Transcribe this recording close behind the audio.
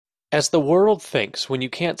As the world thinks, when you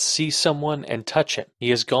can't see someone and touch him, he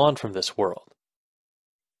is gone from this world.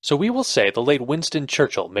 So we will say the late Winston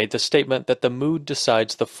Churchill made the statement that the mood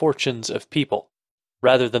decides the fortunes of people,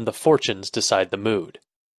 rather than the fortunes decide the mood.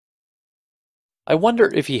 I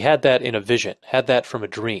wonder if he had that in a vision, had that from a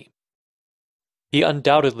dream. He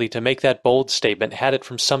undoubtedly, to make that bold statement, had it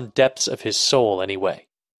from some depths of his soul anyway.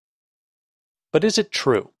 But is it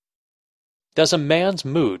true? Does a man's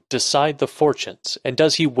mood decide the fortunes, and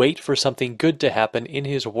does he wait for something good to happen in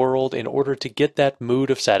his world in order to get that mood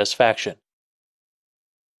of satisfaction?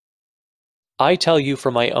 I tell you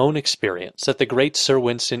from my own experience that the great Sir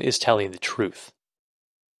Winston is telling the truth.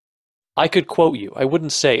 I could quote you, I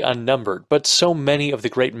wouldn't say unnumbered, but so many of the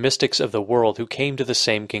great mystics of the world who came to the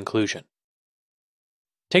same conclusion.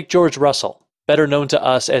 Take George Russell, better known to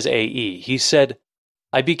us as A.E. He said,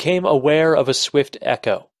 "I became aware of a swift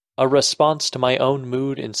echo, a response to my own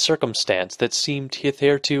mood in circumstance that seemed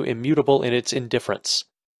hitherto immutable in its indifference.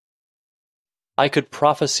 I could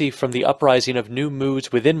prophesy from the uprising of new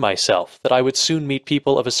moods within myself that I would soon meet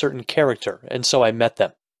people of a certain character, and so I met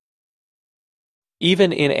them."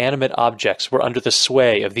 Even inanimate objects were under the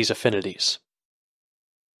sway of these affinities.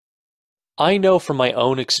 I know from my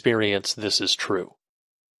own experience this is true.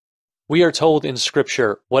 We are told in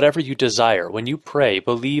Scripture, "Whatever you desire, when you pray,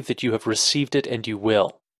 believe that you have received it and you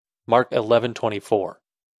will." Mark 11:24.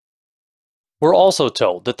 We're also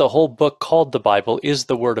told that the whole book called the Bible is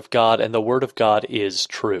the Word of God, and the Word of God is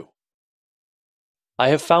true. I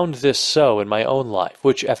have found this so in my own life,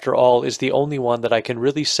 which, after all, is the only one that I can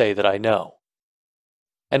really say that I know.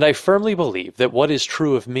 And I firmly believe that what is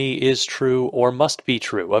true of me is true, or must be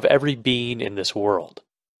true, of every being in this world.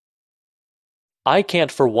 I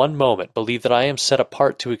can't for one moment believe that I am set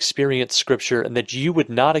apart to experience Scripture and that you would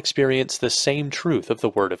not experience the same truth of the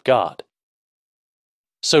Word of God.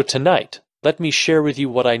 So tonight, let me share with you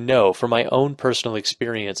what I know from my own personal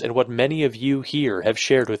experience and what many of you here have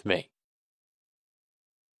shared with me.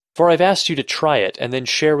 For I've asked you to try it and then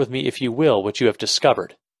share with me, if you will, what you have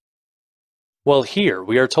discovered. Well, here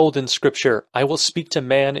we are told in Scripture, "I will speak to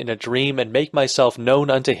man in a dream and make myself known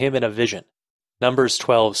unto him in a vision." Numbers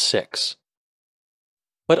 12:6.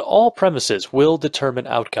 But all premises will determine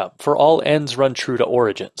outcome, for all ends run true to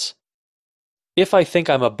origins. If I think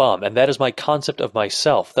I'm a bum and that is my concept of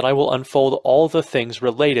myself, then I will unfold all the things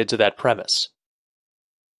related to that premise.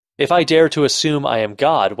 If I dare to assume I am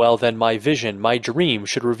God, well then my vision, my dream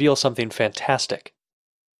should reveal something fantastic.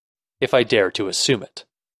 If I dare to assume it.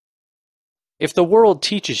 If the world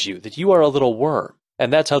teaches you that you are a little worm,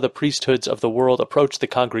 and that's how the priesthoods of the world approach the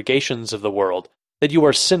congregations of the world, that you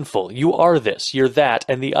are sinful, you are this, you're that,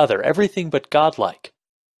 and the other, everything but godlike,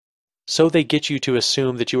 so they get you to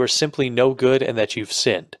assume that you are simply no good and that you've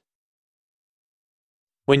sinned.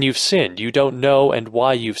 When you've sinned, you don't know, and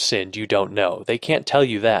why you've sinned, you don't know. They can't tell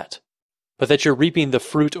you that. But that you're reaping the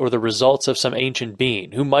fruit or the results of some ancient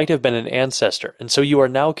being who might have been an ancestor, and so you are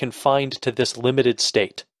now confined to this limited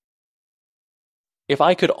state. If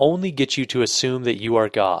I could only get you to assume that you are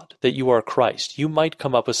God, that you are Christ, you might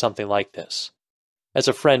come up with something like this. As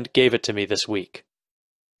a friend gave it to me this week.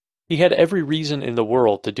 He had every reason in the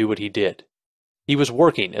world to do what he did. He was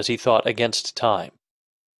working, as he thought, against time.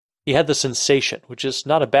 He had the sensation, which is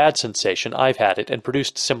not a bad sensation, I've had it, and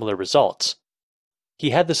produced similar results.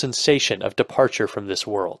 He had the sensation of departure from this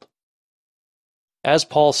world. As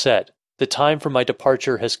Paul said, "The time for my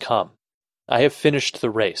departure has come. I have finished the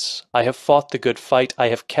race. I have fought the good fight. I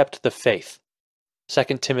have kept the faith."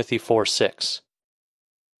 2 Timothy 4:6.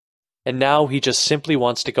 And now he just simply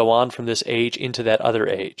wants to go on from this age into that other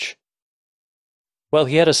age. Well,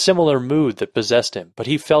 he had a similar mood that possessed him, but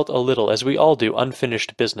he felt a little, as we all do,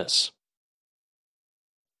 unfinished business.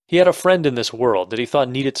 He had a friend in this world that he thought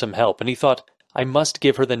needed some help, and he thought, "I must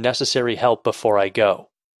give her the necessary help before I go."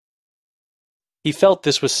 He felt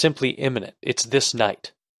this was simply imminent. It's this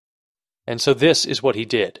night. And so this is what he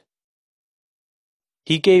did.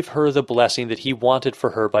 He gave her the blessing that he wanted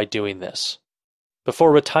for her by doing this.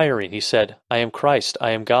 Before retiring, he said, "I am Christ,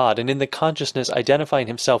 I am God," and in the consciousness identifying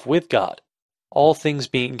himself with God, all things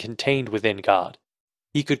being contained within God,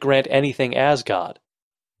 he could grant anything as God,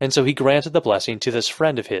 and so he granted the blessing to this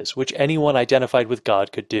friend of his, which anyone identified with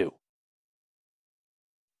God could do.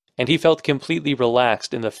 And he felt completely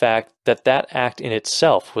relaxed in the fact that that act in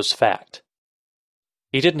itself was fact.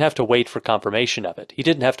 He didn't have to wait for confirmation of it. He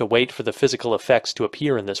didn't have to wait for the physical effects to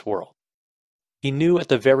appear in this world. He knew at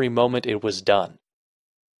the very moment it was done.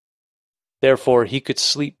 Therefore, he could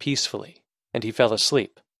sleep peacefully, and he fell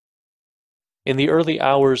asleep. In the early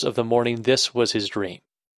hours of the morning, this was his dream.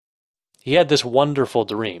 He had this wonderful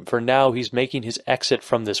dream, for now he's making his exit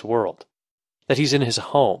from this world. that he's in his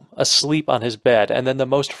home, asleep on his bed, and then the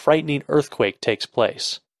most frightening earthquake takes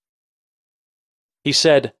place. He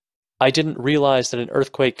said, "I didn't realize that an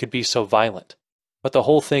earthquake could be so violent, but the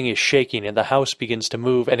whole thing is shaking and the house begins to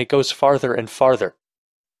move and it goes farther and farther.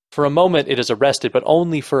 For a moment it is arrested, but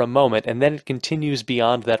only for a moment, and then it continues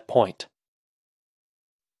beyond that point.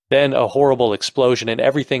 Then a horrible explosion and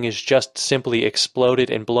everything is just simply exploded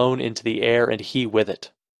and blown into the air and he with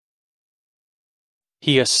it.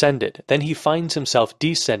 He ascended, then he finds himself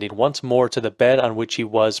descending once more to the bed on which he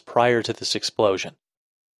was prior to this explosion.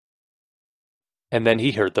 And then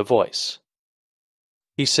he heard the voice.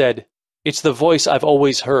 He said, 'It's the voice I've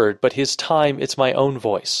always heard, but his time it's my own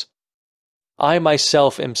voice. I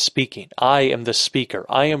myself am speaking, I am the speaker,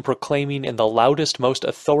 I am proclaiming in the loudest, most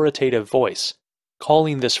authoritative voice,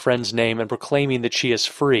 calling this friend's name and proclaiming that she is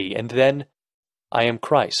free, and then, I am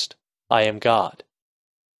Christ, I am God.'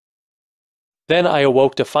 Then I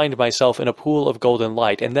awoke to find myself in a pool of golden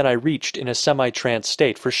light, and then I reached, in a semi-trance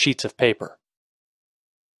state, for sheets of paper.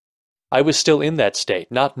 I was still in that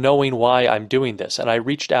state, not knowing why I'm doing this, and I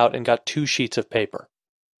reached out and got 2 sheets of paper.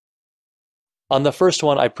 On the first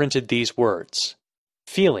one I printed these words,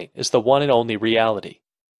 'Feeling is the one and only reality.'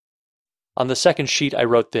 On the second sheet I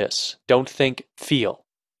wrote this, 'Don't think, feel.'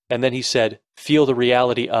 And then he said, 'Feel the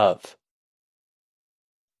reality of.'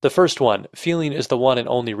 The first one, 'Feeling is the one and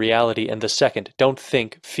only reality,' and the second, 'Don't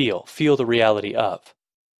think, feel the reality of.'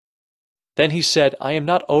 Then he said, 'I am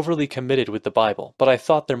not overly committed with the Bible, but I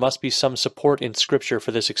thought there must be some support in Scripture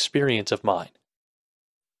for this experience of mine.'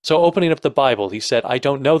 So opening up the Bible, he said, 'I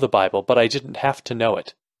don't know the Bible, but I didn't have to know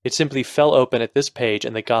it. It simply fell open at this page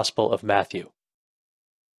in the Gospel of Matthew.'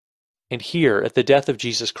 And here, at the death of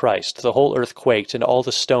Jesus Christ, the whole earth quaked and all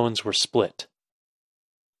the stones were split.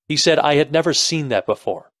 He said, 'I had never seen that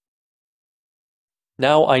before.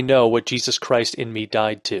 Now I know what Jesus Christ in me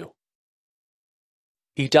died to.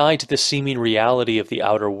 He died to the seeming reality of the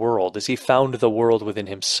outer world as he found the world within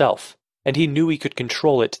himself, and he knew he could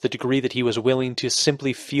control it to the degree that he was willing to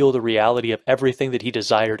simply feel the reality of everything that he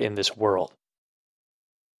desired in this world.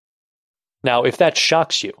 Now, if that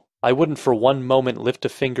shocks you, I wouldn't for one moment lift a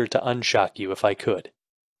finger to unshock you if I could,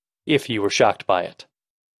 if you were shocked by it.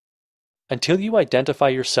 Until you identify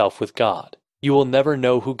yourself with God, you will never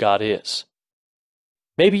know who God is.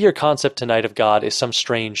 Maybe your concept tonight of God is some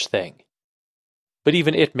strange thing, but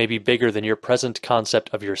even it may be bigger than your present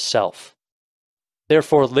concept of yourself.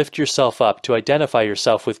 Therefore, lift yourself up to identify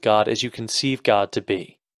yourself with God as you conceive God to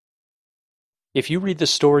be. If you read the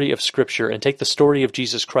story of Scripture and take the story of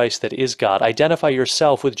Jesus Christ that is God, identify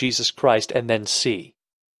yourself with Jesus Christ and then see.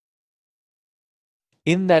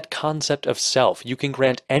 In that concept of self, you can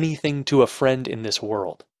grant anything to a friend in this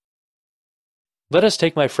world. Let us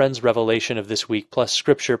take my friend's revelation of this week plus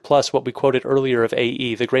Scripture plus what we quoted earlier of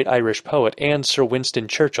A.E., the great Irish poet, and Sir Winston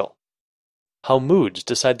Churchill. How moods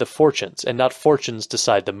decide the fortunes and not fortunes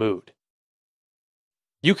decide the mood.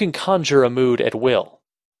 You can conjure a mood at will.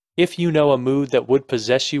 If you know a mood that would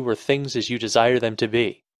possess you or things as you desire them to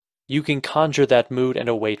be, you can conjure that mood and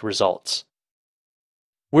await results.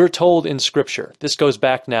 We're told in Scripture, this goes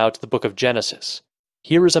back now to the book of Genesis,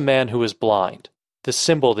 here is a man who is blind, the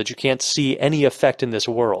symbol that you can't see any effect in this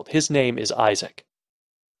world. His name is Isaac.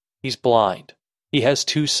 He's blind. He has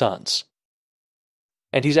 2 sons.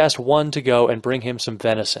 And he's asked one to go and bring him some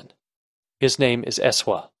venison. His name is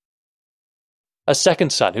Esau. A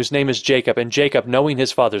second son, whose name is Jacob, and Jacob, knowing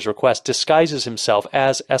his father's request, disguises himself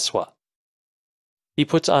as Esau. He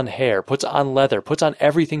puts on hair, puts on leather, puts on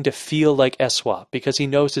everything to feel like Esau, because he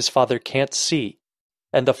knows his father can't see,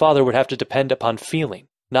 and the father would have to depend upon feeling,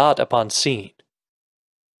 not upon seeing.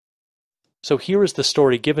 So here is the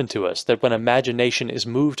story given to us that when imagination is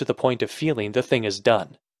moved to the point of feeling, the thing is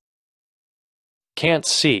done. Can't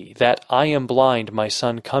see, that I am blind, my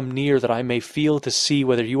son, come near that I may feel to see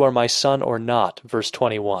whether you are my son or not, verse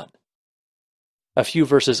 21. A few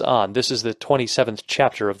verses on, this is the 27th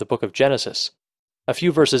chapter of the book of Genesis. A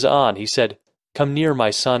few verses on, he said, "Come near,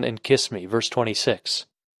 my son, and kiss me," verse 26.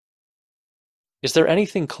 Is there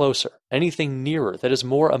anything closer, anything nearer that is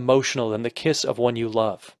more emotional than the kiss of one you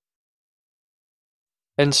love?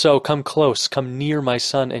 And so, come close, come near, my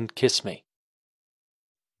son, and kiss me.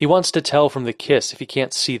 He wants to tell from the kiss if he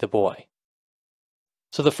can't see the boy.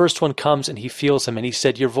 So the first one comes and he feels him, and he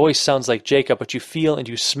said, "Your voice sounds like Jacob, but you feel and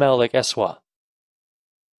you smell like Esau."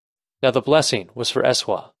 Now the blessing was for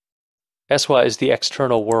Esau. Esau is the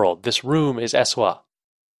external world. This room is Esau.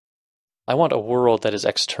 I want a world that is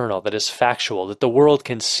external, that is factual, that the world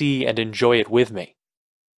can see and enjoy it with me.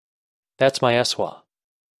 That's my Esau.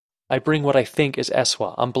 I bring what I think is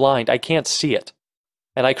Esau. I'm blind. I can't see it.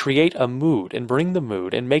 And I create a mood and bring the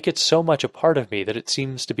mood and make it so much a part of me that it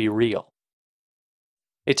seems to be real.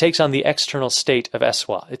 It takes on the external state of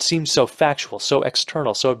eswa. It seems so factual, so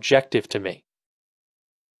external, so objective to me.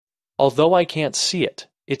 Although I can't see it,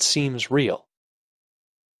 it seems real.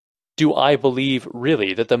 Do I believe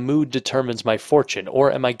really that the mood determines my fortune,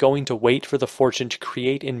 or am I going to wait for the fortune to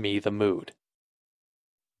create in me the mood?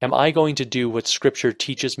 Am I going to do what Scripture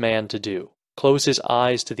teaches man to do? Close his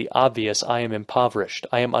eyes to the obvious, I am impoverished,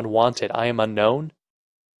 I am unwanted, I am unknown?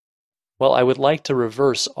 Well, I would like to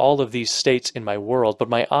reverse all of these states in my world, but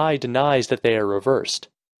my eye denies that they are reversed.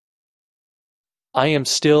 I am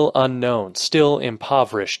still unknown, still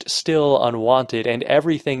impoverished, still unwanted, and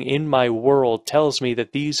everything in my world tells me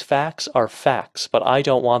that these facts are facts, but I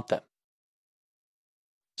don't want them.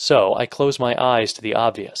 So I close my eyes to the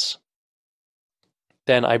obvious.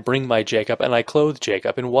 Then I bring my Jacob and I clothe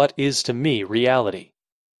Jacob in what is to me reality.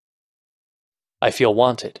 I feel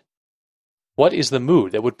wanted. What is the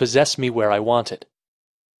mood that would possess me where I wanted?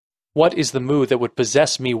 What is the mood that would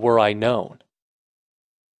possess me were I known?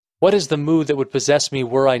 What is the mood that would possess me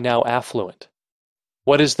were I now affluent?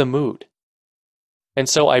 What is the mood? And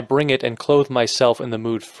so I bring it and clothe myself in the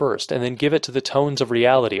mood first, and then give it to the tones of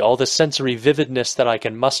reality, all the sensory vividness that I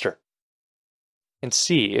can muster, and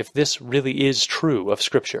see if this really is true of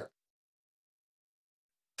Scripture.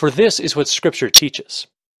 For this is what Scripture teaches.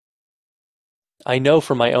 I know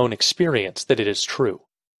from my own experience that it is true.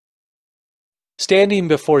 Standing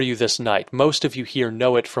before you this night, most of you here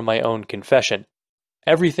know it from my own confession.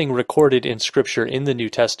 Everything recorded in Scripture in the New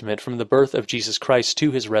Testament from the birth of Jesus Christ to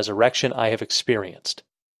his resurrection I have experienced.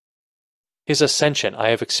 His ascension I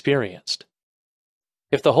have experienced.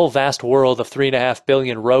 If the whole vast world of 3.5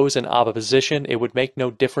 billion rose in opposition, it would make no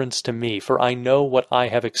difference to me, for I know what I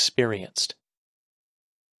have experienced.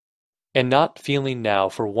 And not feeling now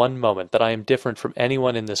for one moment that I am different from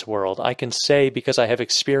anyone in this world, I can say because I have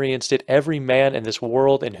experienced it, every man in this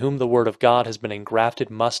world in whom the Word of God has been engrafted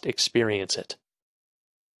must experience it.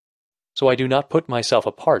 So I do not put myself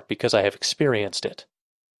apart because I have experienced it.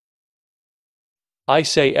 I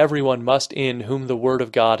say everyone must in whom the Word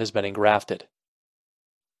of God has been engrafted.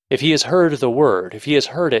 If he has heard the Word, if he has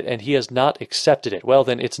heard it and he has not accepted it, well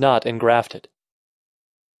then it's not engrafted.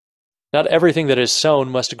 Not everything that is sown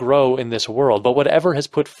must grow in this world, but whatever has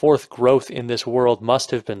put forth growth in this world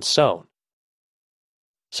must have been sown.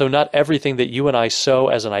 So not everything that you and I sow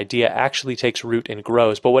as an idea actually takes root and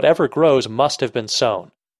grows, but whatever grows must have been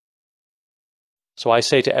sown. So I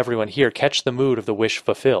say to everyone here, catch the mood of the wish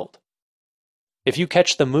fulfilled. If you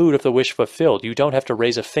catch the mood of the wish fulfilled, you don't have to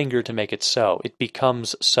raise a finger to make it so. It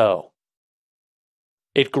becomes so.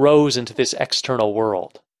 It grows into this external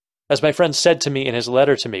world. As my friend said to me in his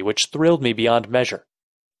letter to me, which thrilled me beyond measure,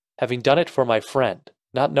 having done it for my friend,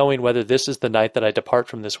 not knowing whether this is the night that I depart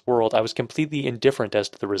from this world, I was completely indifferent as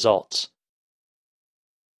to the results.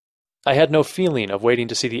 I had no feeling of waiting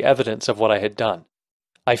to see the evidence of what I had done.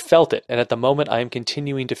 I felt it, and at the moment I am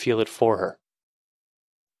continuing to feel it for her.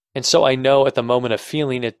 And so I know at the moment of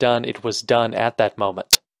feeling it done, it was done at that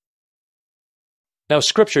moment. Now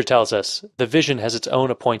Scripture tells us, the vision has its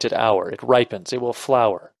own appointed hour, it ripens, it will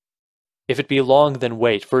flower. If it be long, then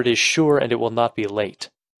wait, for it is sure and it will not be late.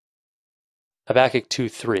 Habakkuk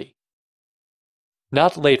 2:3.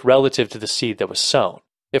 Not late relative to the seed that was sown.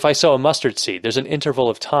 If I sow a mustard seed, there's an interval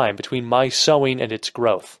of time between my sowing and its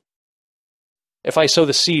growth. If I sow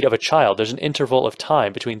the seed of a child, there's an interval of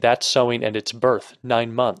time between that sowing and its birth,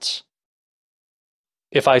 9 months.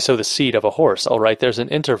 If I sow the seed of a horse, all right, there's an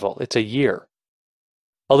interval, it's a year.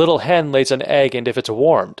 A little hen lays an egg, and if it's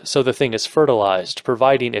warmed, so the thing is fertilized,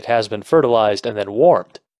 providing it has been fertilized and then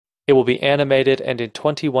warmed, it will be animated, and in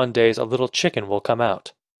 21 days a little chicken will come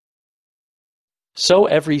out. So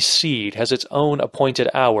every seed has its own appointed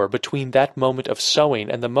hour between that moment of sowing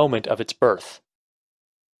and the moment of its birth.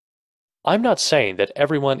 I'm not saying that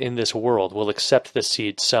everyone in this world will accept the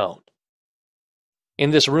seed sown.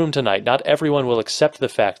 In this room tonight, not everyone will accept the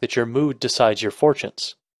fact that your mood decides your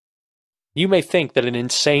fortunes. You may think that an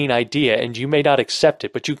insane idea and you may not accept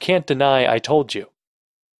it, but you can't deny I told you.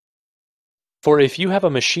 For if you have a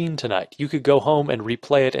machine tonight, you could go home and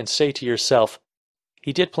replay it and say to yourself,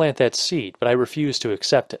 he did plant that seed, but I refuse to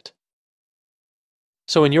accept it.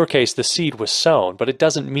 So in your case, the seed was sown, but it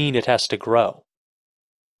doesn't mean it has to grow.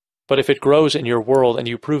 But if it grows in your world and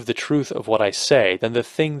you prove the truth of what I say, then the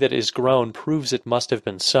thing that is grown proves it must have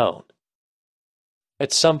been sown.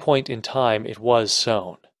 At some point in time, it was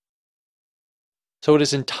sown. So it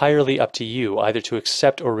is entirely up to you either to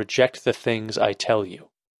accept or reject the things I tell you.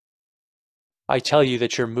 I tell you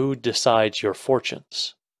that your mood decides your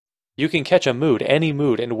fortunes. You can catch a mood, any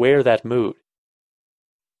mood, and wear that mood.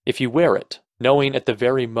 If you wear it, knowing at the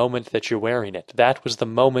very moment that you're wearing it, that was the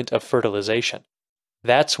moment of fertilization.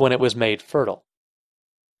 That's when it was made fertile.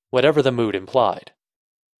 Whatever the mood implied.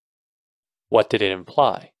 What did it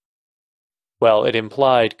imply? Well, it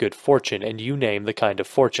implied good fortune, and you name the kind of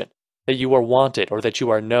fortune. That you are wanted, or that you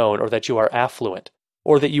are known, or that you are affluent,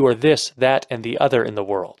 or that you are this, that, and the other in the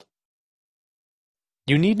world.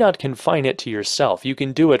 You need not confine it to yourself, you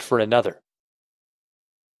can do it for another.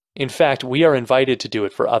 In fact, we are invited to do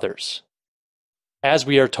it for others. As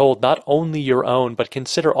we are told, not only your own, but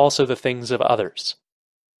consider also the things of others.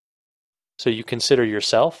 So you consider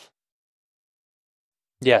yourself?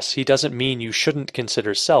 Yes, he doesn't mean you shouldn't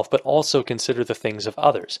consider self, but also consider the things of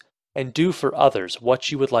others, and do for others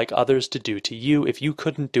what you would like others to do to you if you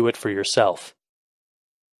couldn't do it for yourself.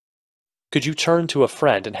 Could you turn to a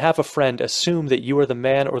friend and have a friend assume that you are the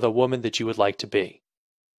man or the woman that you would like to be?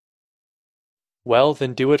 Well,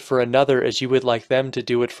 then do it for another as you would like them to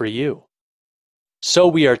do it for you. So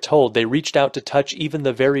we are told they reached out to touch even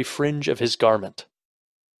the very fringe of his garment.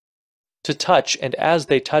 To touch, and as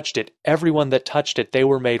they touched it, everyone that touched it, they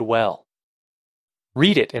were made well.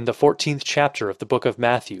 Read it in the 14th chapter of the book of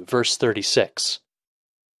Matthew, verse 36.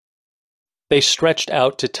 They stretched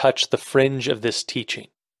out to touch the fringe of this teaching.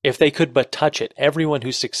 If they could but touch it, everyone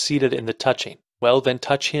who succeeded in the touching, well then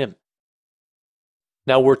touch him.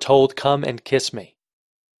 Now we're told, come and kiss me.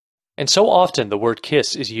 And so often the word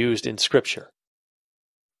kiss is used in Scripture.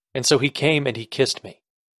 And so he came and he kissed me.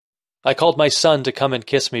 I called my son to come and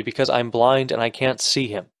kiss me because I'm blind and I can't see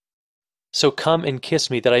him. So come and kiss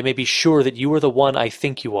me that I may be sure that you are the one I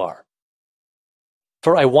think you are.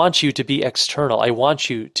 For I want you to be external, I want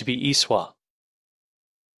you to be Iswa.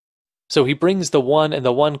 So he brings the one, and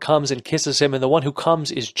the one comes and kisses him, and the one who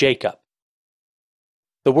comes is Jacob.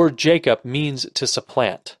 The word Jacob means to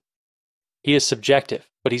supplant. He is subjective,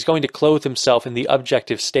 but he's going to clothe himself in the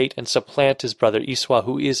objective state and supplant his brother Iswa,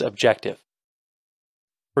 who is objective.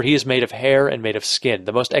 For he is made of hair and made of skin,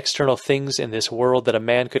 the most external things in this world that a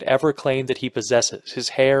man could ever claim that he possesses, his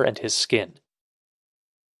hair and his skin.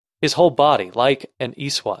 His whole body, like an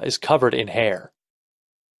Iswa, is covered in hair.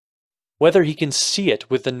 Whether he can see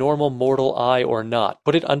it with the normal mortal eye or not,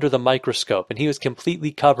 put it under the microscope and he was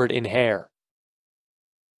completely covered in hair.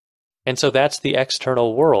 And so that's the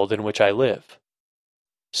external world in which I live.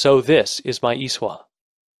 So this is my Iswa.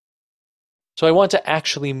 So I want to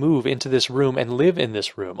actually move into this room and live in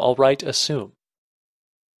this room, all right, assume.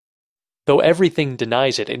 Though everything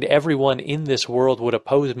denies it and everyone in this world would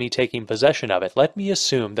oppose me taking possession of it, let me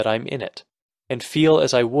assume that I'm in it, and feel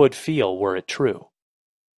as I would feel were it true.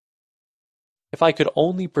 If I could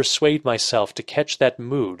only persuade myself to catch that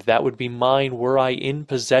mood, that would be mine were I in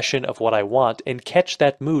possession of what I want, and catch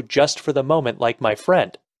that mood just for the moment like my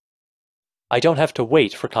friend. I don't have to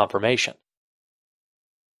wait for confirmation.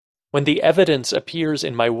 When the evidence appears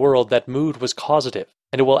in my world, that mood was causative,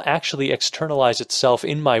 and it will actually externalize itself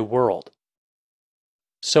in my world.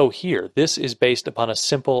 So here, this is based upon a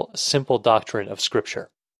simple doctrine of Scripture.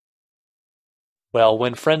 Well,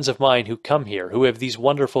 when friends of mine who come here, who have these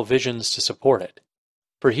wonderful visions to support it,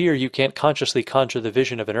 for here you can't consciously conjure the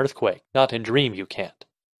vision of an earthquake, not in dream you can't.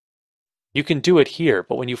 You can do it here,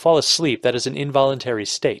 but when you fall asleep, that is an involuntary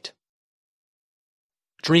state.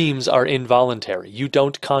 Dreams are involuntary, you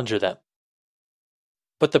don't conjure them.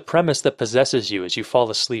 But the premise that possesses you as you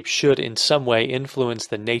fall asleep should in some way influence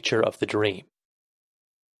the nature of the dream.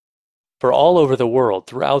 For all over the world,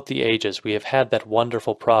 throughout the ages, we have had that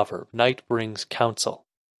wonderful proverb, night brings counsel.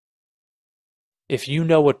 If you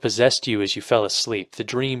know what possessed you as you fell asleep, the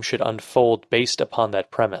dream should unfold based upon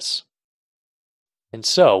that premise. And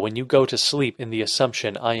so, when you go to sleep in the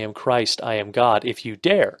assumption, I am Christ, I am God, if you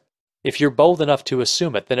dare, if you're bold enough to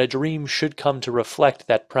assume it, then a dream should come to reflect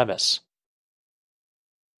that premise.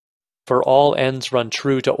 For all ends run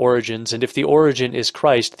true to origins, and if the origin is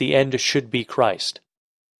Christ, the end should be Christ.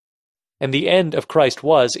 And the end of Christ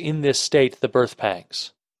was, in this state, the birth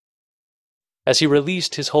pangs. As he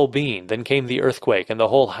released his whole being, then came the earthquake, and the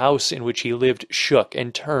whole house in which he lived shook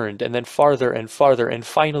and turned, and then farther, and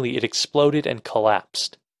finally it exploded and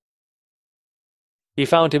collapsed. He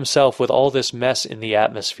found himself with all this mess in the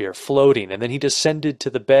atmosphere, floating, and then he descended to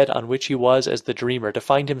the bed on which he was as the dreamer, to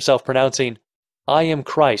find himself pronouncing, I am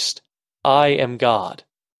Christ, I am God.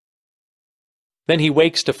 Then he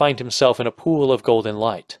wakes to find himself in a pool of golden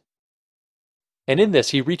light. And in this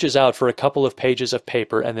he reaches out for a couple of pages of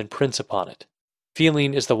paper and then prints upon it.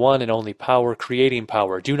 Feeling is the one and only power, creating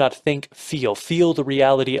power. Do not think, feel. Feel the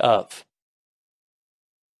reality of.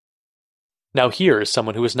 Now here is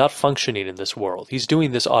someone who is not functioning in this world. He's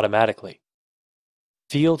doing this automatically.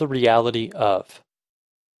 Feel the reality of.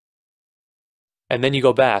 And then you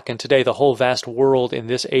go back, and today the whole vast world in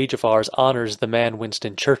this age of ours honors the man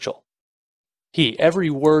Winston Churchill. Every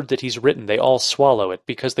word that he's written, they all swallow it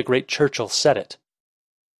because the great Churchill said it.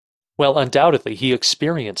 Well, undoubtedly, he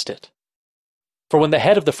experienced it. For when the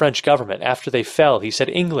head of the French government, after they fell, he said,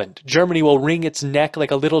 Germany will wring its neck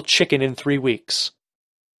like a little chicken in 3 weeks.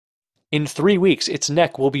 In 3 weeks, its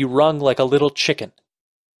neck will be wrung like a little chicken.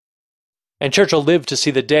 And Churchill lived to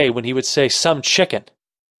see the day when he would say, some chicken.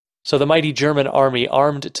 So the mighty German army,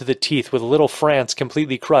 armed to the teeth with little France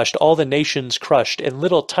completely crushed, all the nations crushed, and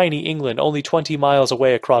little tiny England only 20 miles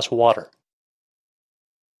away across water.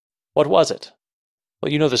 What was it?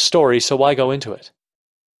 Well, you know the story, so why go into it?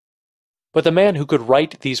 But the man who could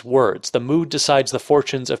write these words, the mood decides the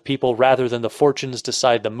fortunes of people rather than the fortunes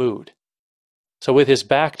decide the mood. So with his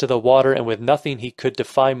back to the water and with nothing he could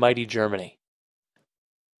defy mighty Germany.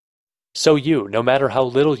 So you, no matter how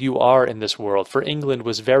little you are in this world, for England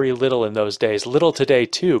was very little in those days, little today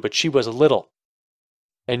too, but she was little.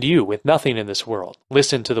 And you, with nothing in this world,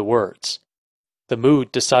 listen to the words. The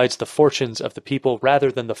mood decides the fortunes of the people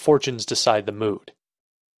rather than the fortunes decide the mood.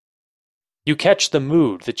 You catch the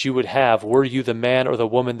mood that you would have were you the man or the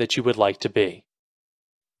woman that you would like to be.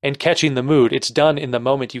 And catching the mood, it's done in the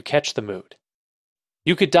moment you catch the mood.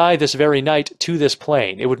 You could die this very night to this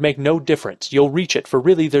plane. It would make no difference. You'll reach it, for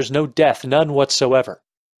really there's no death, none whatsoever.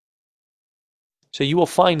 So you will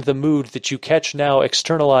find the mood that you catch now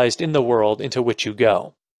externalized in the world into which you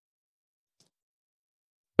go.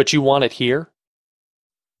 But you want it here?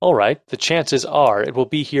 All right, the chances are it will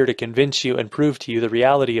be here to convince you and prove to you the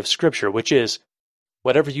reality of Scripture, which is,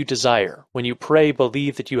 whatever you desire, when you pray,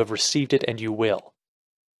 believe that you have received it and you will.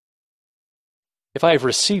 If I have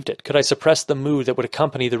received it, could I suppress the mood that would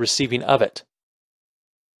accompany the receiving of it?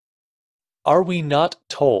 Are we not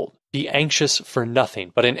told, be anxious for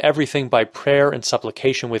nothing, but in everything by prayer and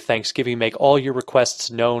supplication with thanksgiving make all your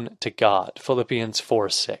requests known to God? Philippians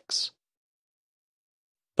 4:6.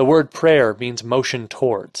 The word prayer means motion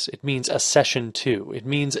towards, it means accession to, it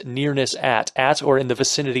means nearness at or in the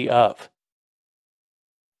vicinity of.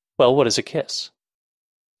 Well, what is a kiss?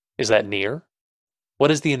 Is that near? What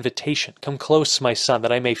is the invitation? Come close, my son,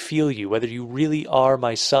 that I may feel you, whether you really are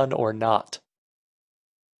my son or not.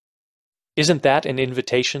 Isn't that an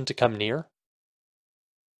invitation to come near?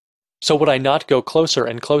 So would I not go closer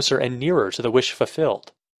and nearer to the wish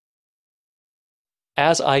fulfilled?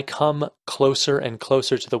 As I come closer and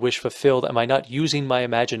closer to the wish fulfilled, am I not using my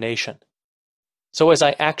imagination? So as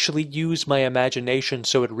I actually use my imagination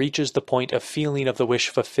so it reaches the point of feeling of the wish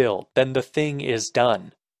fulfilled, then the thing is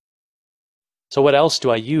done. So what else do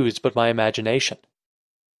I use but my imagination?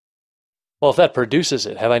 Well, if that produces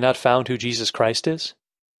it, have I not found who Jesus Christ is?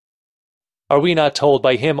 Are we not told,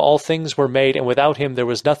 by him all things were made, and without him there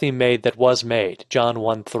was nothing made that was made? John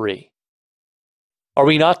 1:3. Are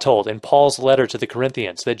we not told in Paul's letter to the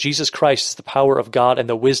Corinthians that Jesus Christ is the power of God and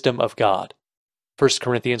the wisdom of God? 1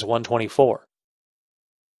 Corinthians 1:24.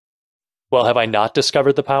 Well, have I not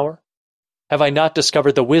discovered the power? Have I not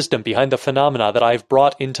discovered the wisdom behind the phenomena that I have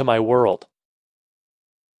brought into my world?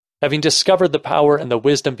 Having discovered the power and the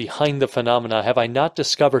wisdom behind the phenomena, have I not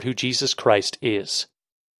discovered who Jesus Christ is?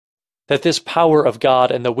 That this power of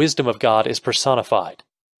God and the wisdom of God is personified.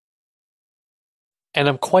 And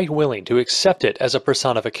I'm quite willing to accept it as a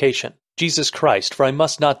personification, Jesus Christ, for I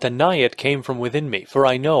must not deny it came from within me, for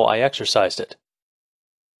I know I exercised it.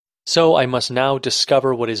 So I must now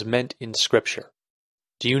discover what is meant in Scripture.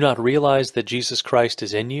 Do you not realize that Jesus Christ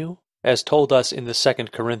is in you, as told us in the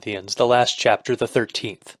 2 Corinthians, the last chapter, the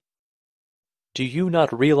 13th? Do you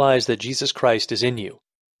not realize that Jesus Christ is in you?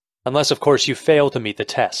 Unless, of course, you fail to meet the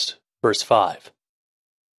test. Verse 5.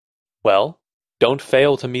 Well, don't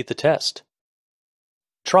fail to meet the test.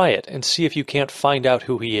 Try it and see if you can't find out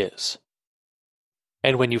who he is.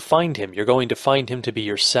 And when you find him, you're going to find him to be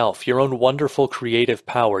yourself, your own wonderful creative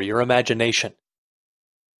power, your imagination.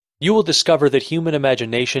 You will discover that human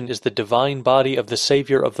imagination is the divine body of the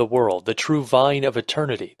Savior of the world, the true vine of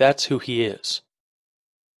eternity. That's who he is.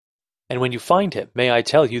 And when you find him, may I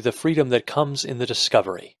tell you the freedom that comes in the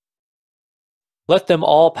discovery. Let them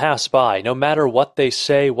all pass by, no matter what they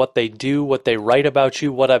say, what they do, what they write about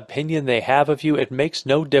you, what opinion they have of you, it makes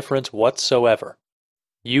no difference whatsoever.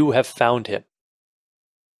 You have found him.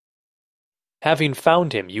 Having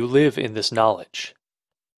found him, you live in this knowledge.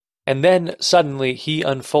 And then, suddenly, he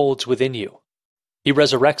unfolds within you. He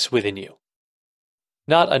resurrects within you.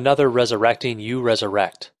 Not another resurrecting, you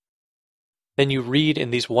resurrect. Then you read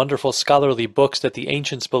in these wonderful scholarly books that the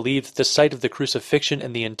ancients believed that the site of the crucifixion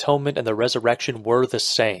and the atonement and the resurrection were the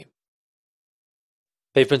same.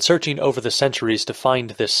 They've been searching over the centuries to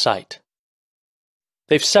find this site.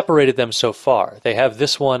 They've separated them so far. They have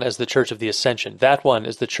this one as the Church of the Ascension, that one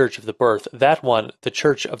as the Church of the Birth, that one the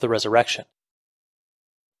Church of the Resurrection.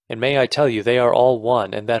 And may I tell you, they are all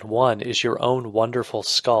one, and that one is your own wonderful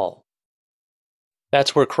skull.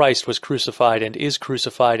 That's where Christ was crucified and is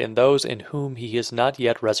crucified in those in whom he is not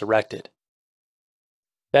yet resurrected.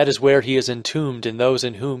 That is where he is entombed in those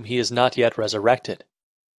in whom he is not yet resurrected.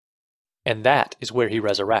 And that is where he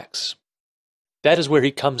resurrects. That is where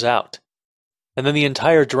he comes out. And then the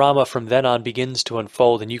entire drama from then on begins to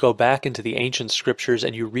unfold, and you go back into the ancient scriptures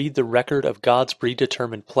and you read the record of God's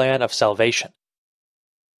predetermined plan of salvation.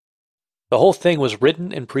 The whole thing was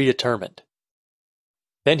written and predetermined.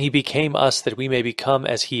 Then he became us that we may become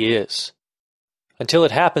as he is. Until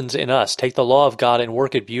it happens in us, take the law of God and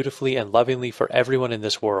work it beautifully and lovingly for everyone in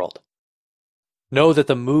this world. Know that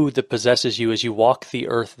the mood that possesses you as you walk the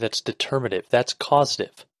earth, that's determinative, that's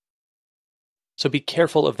causative. So be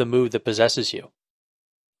careful of the mood that possesses you.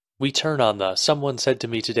 We turn on someone said to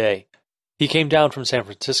me today, he came down from San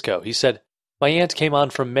Francisco. He said, my aunt came on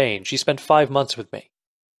from Maine. She spent 5 months with me.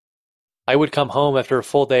 I would come home after a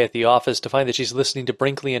full day at the office to find that she's listening to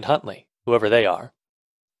Brinkley and Huntley, whoever they are.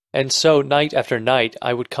 And so, night after night,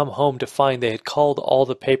 I would come home to find they had called all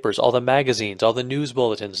the papers, all the magazines, all the news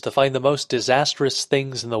bulletins to find the most disastrous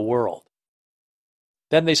things in the world.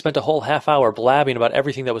 Then they spent a whole half hour blabbing about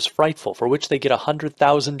everything that was frightful, for which they get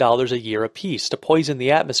 $100,000 a year apiece to poison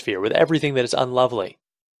the atmosphere with everything that is unlovely.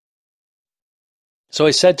 So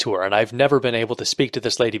I said to her, and I've never been able to speak to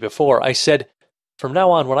this lady before, I said, from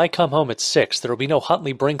now on, when I come home at 6, there will be no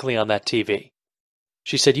Huntley Brinkley on that TV.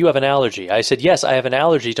 She said, you have an allergy. I said, yes, I have an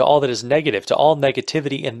allergy to all that is negative, to all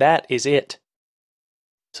negativity, and that is it.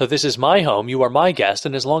 So this is my home, you are my guest,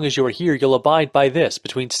 and as long as you are here, you'll abide by this.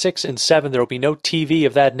 Between 6 and 7, there will be no TV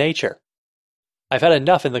of that nature. I've had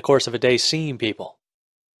enough in the course of a day seeing people.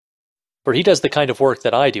 For he does the kind of work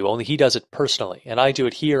that I do, only he does it personally, and I do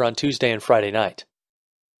it here on Tuesday and Friday night.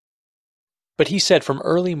 But he said from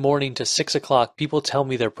early morning to 6 o'clock, people tell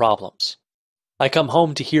me their problems. I come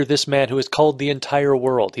home to hear this man who has culled the entire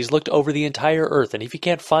world. He's looked over the entire earth, and if he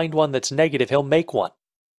can't find one that's negative, he'll make one.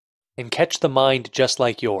 And catch the mind just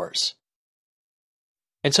like yours.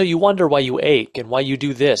 And so you wonder why you ache, and why you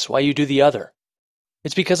do this, why you do the other.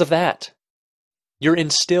 It's because of that. You're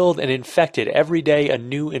instilled and infected every day, a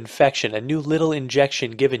new infection, a new little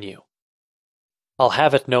injection given you. I'll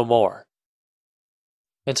have it no more.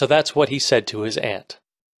 And so that's what he said to his aunt.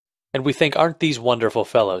 And we think, aren't these wonderful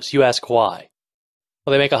fellows? You ask why.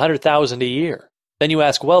 Well, they make $100,000 a year. Then you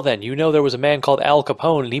ask, well then, you know there was a man called Al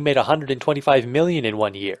Capone and he made $125 million in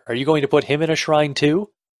 1 year. Are you going to put him in a shrine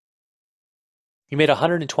too? He made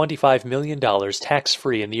 $125 million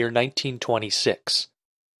tax-free in the year 1926.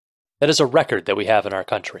 That is a record that we have in our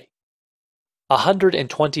country.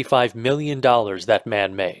 $125 million that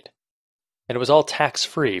man made. And it was all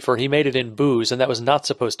tax-free, for he made it in booze, and that was not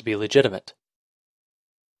supposed to be legitimate.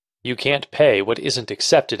 You can't pay what isn't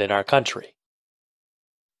accepted in our country.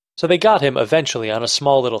 So they got him eventually on a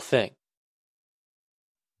small little thing.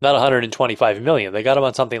 Not $125 million, they got him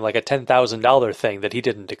on something like a $10,000 thing that he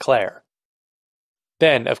didn't declare.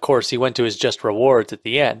 Then, of course, he went to his just rewards at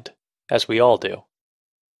the end, as we all do.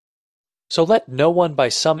 So let no one by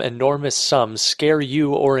some enormous sum scare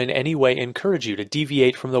you or in any way encourage you to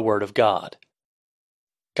deviate from the Word of God.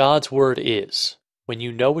 God's Word is, when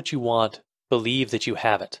you know what you want, believe that you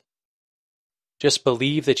have it. Just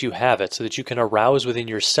believe that you have it so that you can arouse within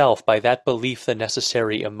yourself by that belief the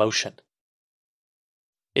necessary emotion.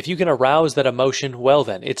 If you can arouse that emotion, well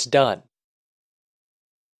then, it's done.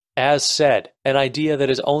 As said, an idea that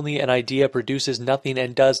is only an idea produces nothing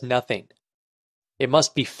and does nothing. It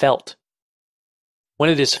must be felt. When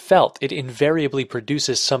it is felt, it invariably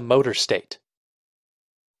produces some motor state.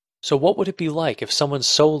 So what would it be like if someone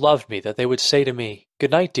so loved me that they would say to me, "Good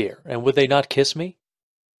night, dear," and would they not kiss me?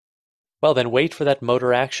 Well then, wait for that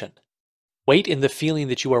motor action. Wait in the feeling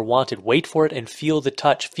that you are wanted. Wait for it and feel the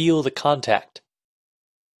touch, feel the contact.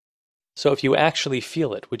 So if you actually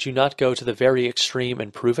feel it, would you not go to the very extreme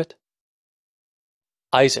and prove it?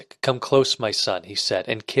 Isaac, come close, my son, he said,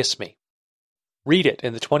 and kiss me. Read it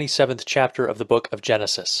in the 27th chapter of the book of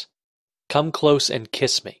Genesis. Come close and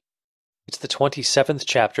kiss me. It's the 27th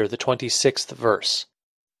chapter, the 26th verse.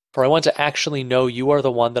 For I want to actually know you are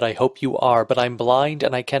the one that I hope you are, but I'm blind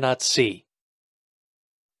and I cannot see.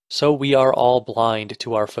 So we are all blind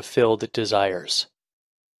to our fulfilled desires.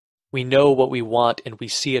 We know what we want and we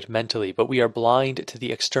see it mentally, but we are blind to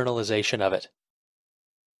the externalization of it.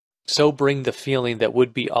 So bring the feeling that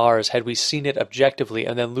would be ours had we seen it objectively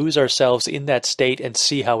and then lose ourselves in that state and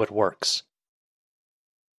see how it works.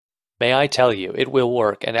 May I tell you, it will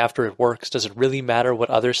work, and after it works, does it really matter what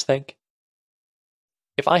others think?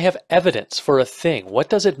 If I have evidence for a thing, what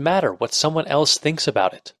does it matter what someone else thinks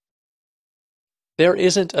about it? There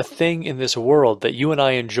isn't a thing in this world that you and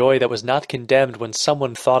I enjoy that was not condemned when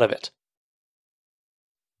someone thought of it.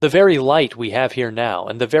 The very light we have here now,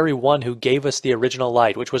 and the very one who gave us the original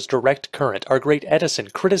light, which was direct current, our great Edison,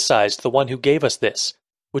 criticized the one who gave us this,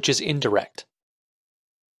 which is indirect.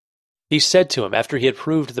 He said to him, after he had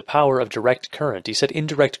proved the power of direct current, he said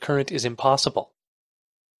indirect current is impossible.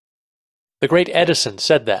 The great Edison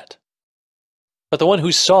said that. But the one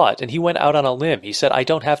who saw it, and he went out on a limb, he said, I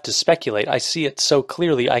don't have to speculate, I see it so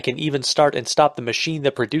clearly I can even start and stop the machine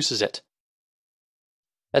that produces it.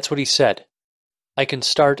 That's what he said. I can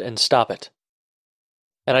start and stop it.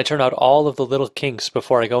 And I turn out all of the little kinks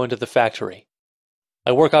before I go into the factory.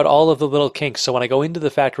 I work out all of the little kinks, so when I go into the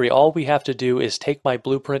factory, all we have to do is take my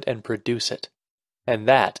blueprint and produce it. And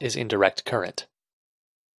that is indirect current.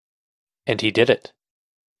 And he did it.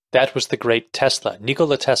 That was the great Tesla,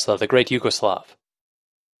 Nikola Tesla, the great Yugoslav.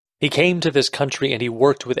 He came to this country and he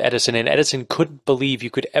worked with Edison, and Edison couldn't believe you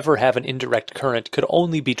could ever have an indirect current, could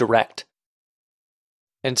only be direct.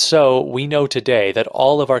 And so we know today that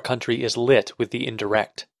all of our country is lit with the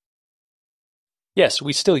indirect. Yes,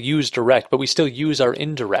 we still use direct, but we still use our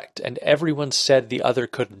indirect, and everyone said the other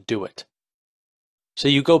couldn't do it. So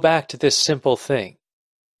you go back to this simple thing.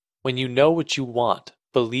 When you know what you want,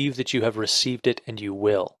 believe that you have received it and you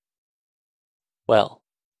will. Well,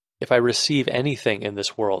 if I receive anything in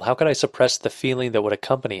this world, how could I suppress the feeling that would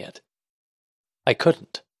accompany it? I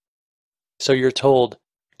couldn't. So you're told,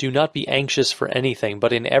 do not be anxious for anything,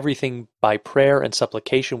 but in everything by prayer and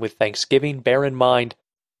supplication with thanksgiving, bear in mind,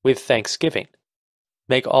 with thanksgiving.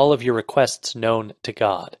 Make all of your requests known to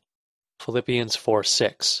God. Philippians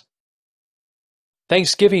 4:6.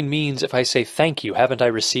 Thanksgiving means if I say thank you, haven't I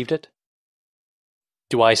received it?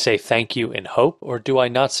 Do I say thank you in hope, or do I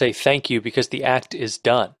not say thank you because the act is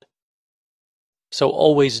done? So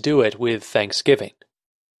always do it with thanksgiving.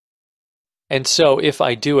 And so if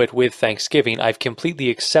I do it with thanksgiving, I've completely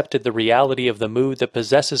accepted the reality of the mood that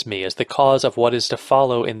possesses me as the cause of what is to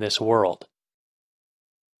follow in this world.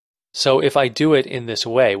 So if I do it in this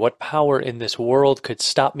way, what power in this world could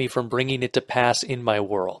stop me from bringing it to pass in my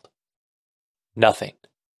world? Nothing.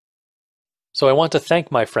 So I want to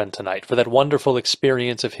thank my friend tonight for that wonderful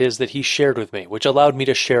experience of his that he shared with me, which allowed me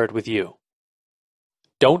to share it with you.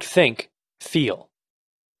 Don't think, feel.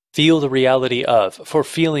 Feel the reality of, for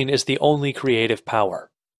feeling is the only creative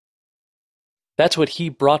power. That's what he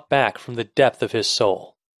brought back from the depth of his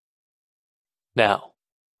soul. Now,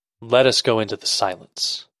 let us go into the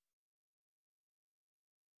silence.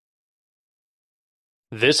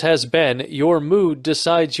 This has been Your Mood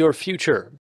Decides Your Future,